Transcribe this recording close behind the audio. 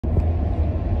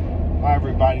Hi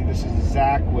everybody, this is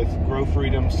Zach with Grow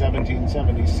Freedom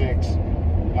 1776.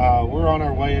 We're on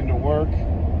our way into work.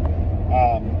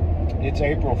 It's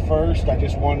April 1st. I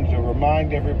just wanted to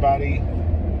remind everybody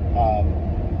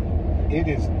it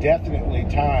is definitely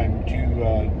time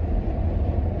to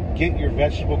get your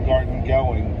vegetable garden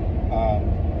going.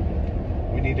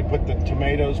 We need to put the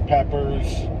tomatoes, peppers,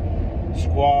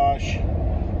 squash,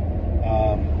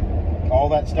 all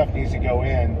that stuff needs to go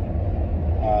in.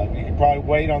 You can probably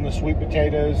wait on the sweet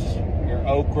potatoes, your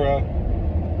okra,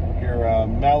 your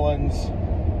melons,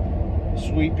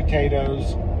 sweet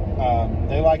potatoes.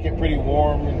 They like it pretty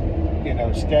warm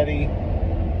and steady.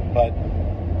 But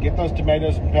get those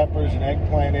tomatoes and peppers and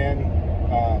eggplant in.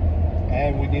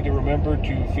 And we need to remember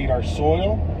to feed our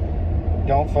soil.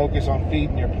 Don't focus on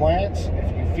feeding your plants.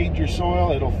 If you feed your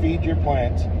soil, it'll feed your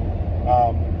plants.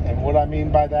 And what I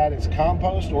mean by that is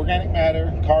compost, organic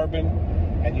matter, carbon.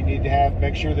 And you need to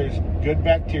make sure there's good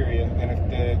bacteria. And if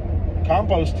the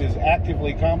compost is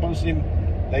actively composting,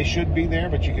 they should be there,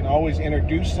 but you can always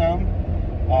introduce some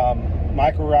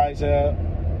mycorrhiza,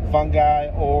 fungi,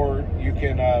 or you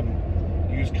can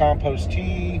use compost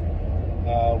tea,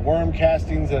 worm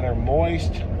castings that are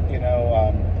moist,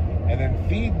 and then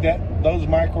feed those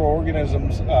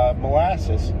microorganisms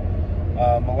molasses.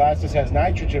 Molasses has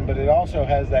nitrogen, but it also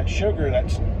has that sugar that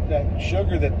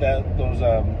those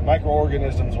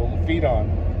microorganisms will feed on.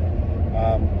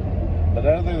 But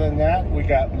other than that, we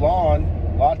got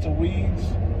lawn, lots of weeds.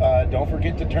 Don't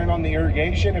forget to turn on the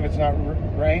irrigation if it's not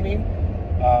raining.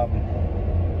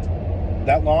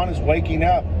 That lawn is waking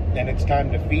up, and it's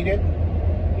time to feed it.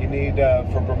 You need,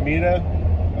 for Bermuda,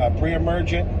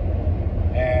 pre-emergent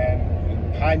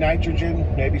and high nitrogen,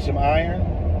 maybe some iron.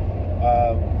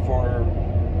 For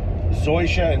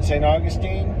Zoysia and St.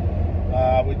 Augustine,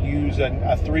 I would use a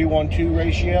 3-1-2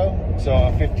 ratio, so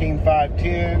a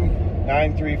 15-5-10,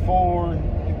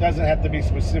 9-3-4. It doesn't have to be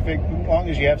specific, as long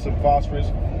as you have some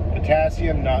phosphorus,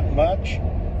 potassium, not much,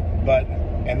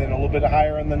 and then a little bit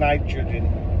higher on the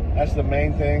nitrogen. That's the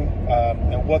main thing.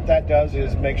 And what that does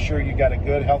is make sure you got a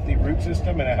good, healthy root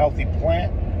system and a healthy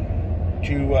plant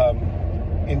to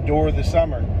endure the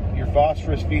summer. Your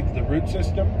phosphorus feeds the root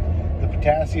system. The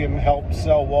potassium helps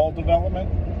cell wall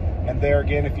development, and there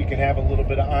again, if you can have a little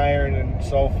bit of iron and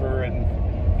sulfur and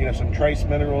some trace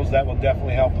minerals, that will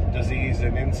definitely help with disease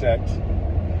and insects.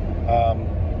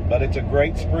 But it's a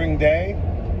great spring day.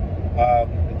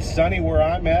 It's sunny where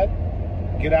I'm at.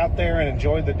 Get out there and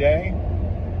enjoy the day.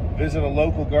 Visit a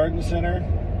local garden center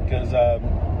because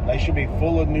they should be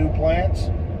full of new plants.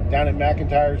 Down at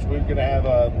McIntyre's, we're going to have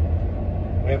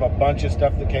we have a bunch of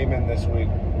stuff that came in this week.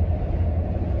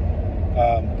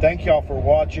 Thank y'all for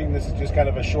watching. This is just kind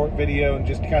of a short video and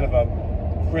just kind of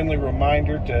a friendly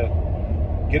reminder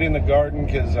to get in the garden,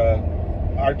 because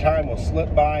our time will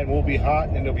slip by and we'll be hot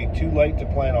and it'll be too late to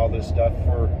plant all this stuff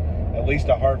for at least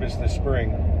a harvest this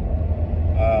spring.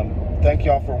 Thank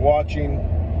y'all for watching.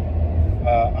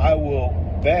 I will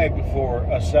beg for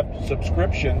a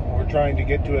subscription. We're trying to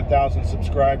get to 1,000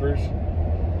 subscribers.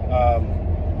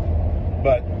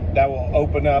 But that will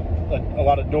open up a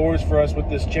lot of doors for us with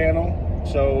this channel.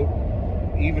 So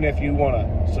even if you want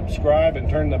to subscribe and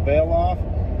turn the bell off,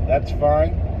 that's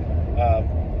fine.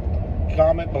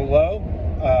 Comment below.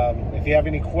 If you have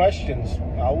any questions,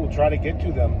 I will try to get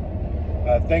to them.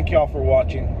 Thank y'all for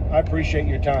watching. I appreciate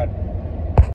your time.